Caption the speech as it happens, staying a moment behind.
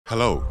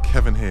Hello,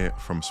 Kevin here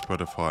from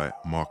Spreadify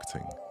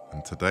Marketing,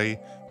 and today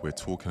we're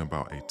talking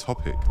about a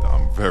topic that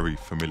I'm very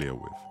familiar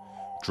with,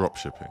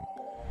 dropshipping.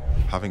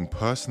 Having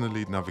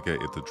personally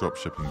navigated the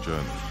dropshipping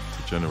journey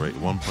to generate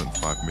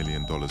 $1.5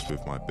 million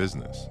with my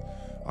business,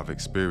 I've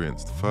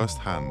experienced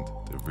firsthand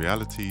the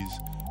realities,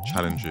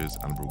 challenges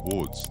and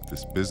rewards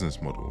this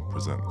business model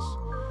presents.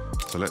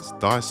 So let's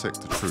dissect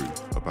the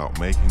truth about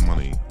making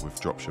money with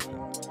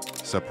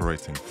dropshipping,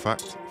 separating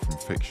fact from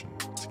fiction,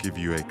 to give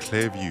you a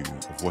clear view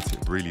of what it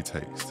really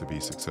takes to be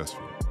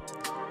successful.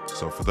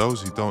 So for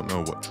those who don't know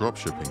what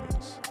dropshipping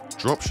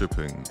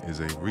is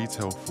a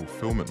retail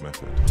fulfillment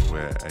method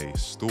where a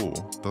store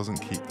doesn't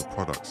keep the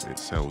products it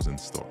sells in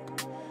stock.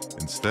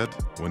 Instead,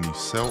 when you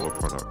sell a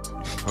product,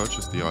 you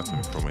purchase the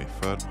item from a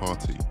third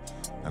party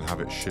and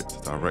have it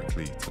shipped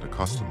directly to the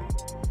customer.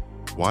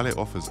 While it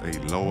offers a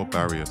lower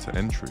barrier to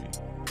entry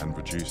and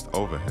reduced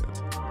overhead,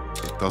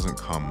 it doesn't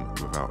come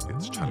without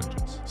its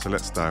challenges. So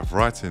let's dive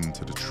right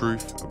into the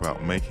truth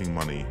about making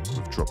money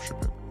with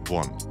dropshipping.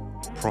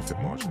 1. Profit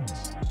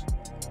margins.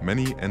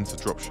 Many enter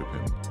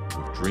dropshipping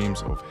with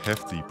dreams of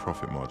hefty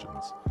profit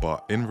margins.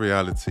 But in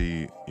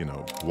reality,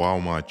 while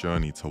my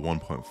journey to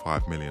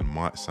 1.5 million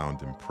might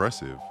sound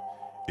impressive,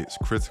 it's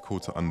critical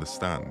to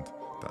understand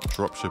that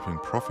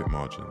dropshipping profit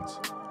margins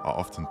are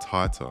often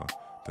tighter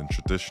than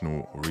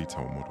traditional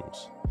retail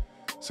models.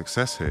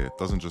 Success here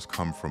doesn't just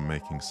come from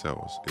making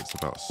sales, it's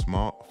about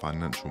smart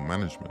financial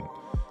management,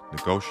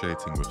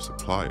 negotiating with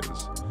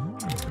suppliers,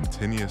 and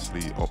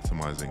continuously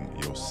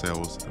optimizing your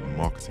sales and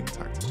marketing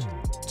tactics.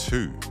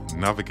 2.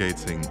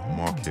 Navigating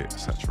market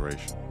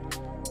saturation.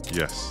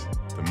 Yes,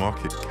 the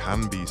market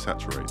can be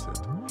saturated,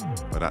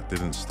 but that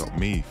didn't stop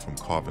me from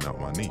carving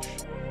out my niche.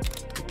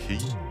 The key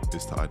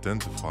is to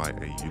identify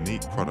a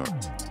unique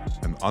product,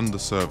 an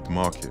underserved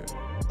market,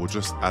 or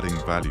just adding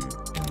value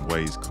in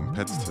ways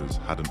competitors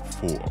hadn't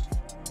thought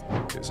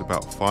of. It's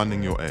about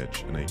finding your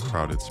edge in a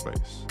crowded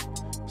space,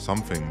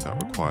 something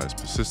that requires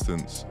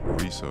persistence,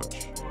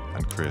 research,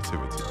 and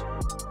creativity.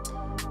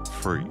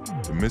 3.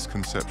 The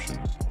misconception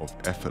of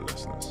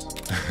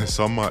effortlessness.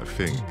 Some might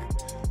think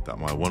that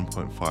my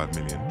 1.5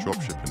 million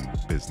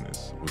dropshipping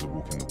business was a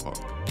walk in the park,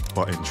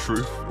 but in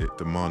truth, it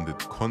demanded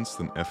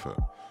constant effort,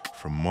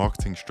 from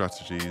marketing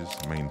strategies,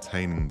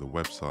 maintaining the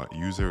website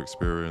user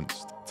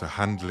experience, to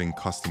handling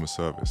customer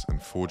service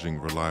and forging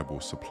reliable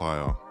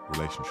supplier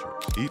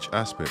relationships. Each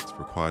aspect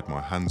required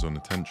my hands-on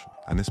attention,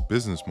 and this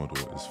business model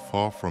is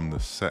far from the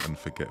set and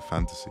forget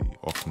fantasy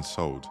often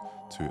sold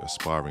to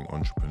aspiring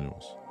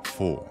entrepreneurs.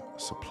 4.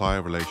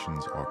 Supplier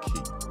relations are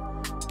key.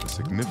 A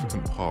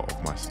significant part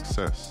of my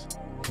success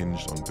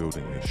hinged on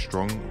building a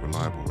strong,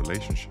 reliable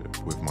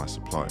relationship with my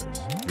suppliers.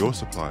 Your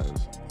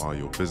suppliers are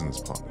your business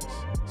partners,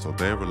 so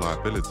their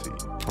reliability,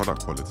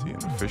 product quality,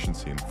 and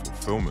efficiency in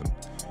fulfillment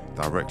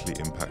directly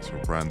impacts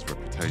your brand's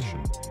reputation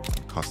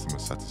and customer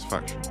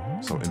satisfaction.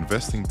 So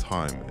investing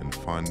time in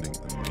finding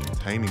and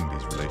maintaining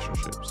these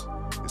relationships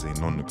is a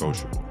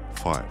non-negotiable.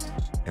 5.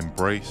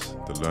 Embrace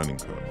the learning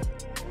curve.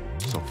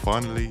 So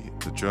finally,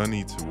 the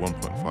journey to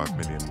 1.5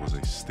 million was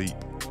a steep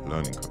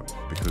learning curve,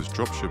 because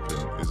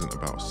dropshipping isn't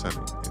about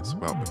selling, it's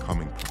about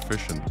becoming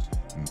proficient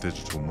in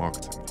digital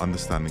marketing,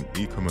 understanding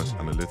e-commerce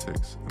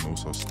analytics, and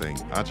also staying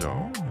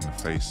agile in the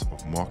face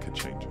of market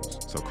changes.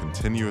 So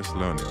continuous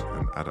learning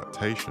and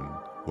adaptation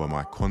were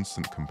my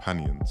constant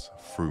companions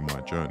through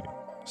my journey.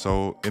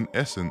 So in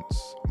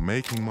essence,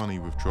 making money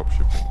with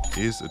dropshipping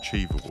is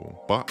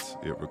achievable, but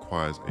it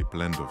requires a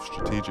blend of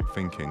strategic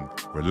thinking,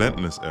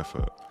 relentless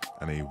effort,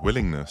 and a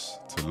willingness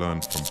to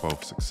learn from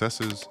both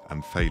successes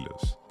and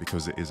failures,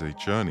 because it is a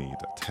journey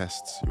that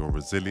tests your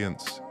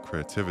resilience,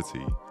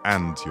 creativity,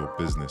 and your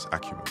business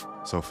acumen.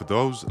 So for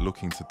those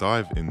looking to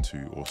dive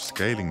into or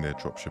scaling their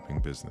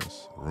dropshipping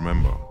business,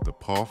 remember, the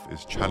path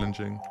is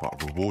challenging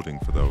but rewarding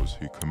for those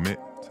who commit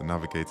to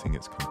navigating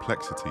its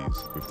complexities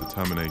with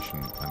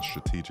determination and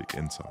strategic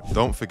insight.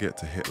 Don't forget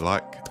to hit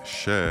like,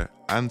 share,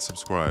 and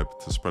subscribe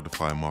to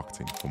Spreadify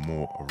Marketing for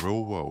more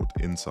real-world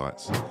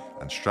insights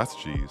and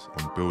strategies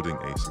on building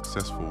a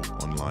successful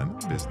online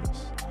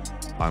business.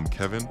 I'm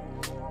Kevin,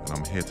 and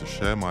I'm here to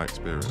share my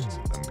experience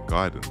and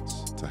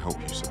guidance to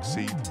help you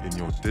succeed in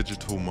your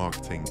digital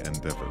marketing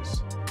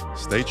endeavors.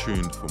 Stay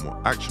tuned for more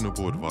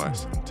actionable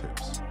advice and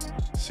tips.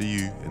 See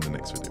you in the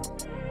next video.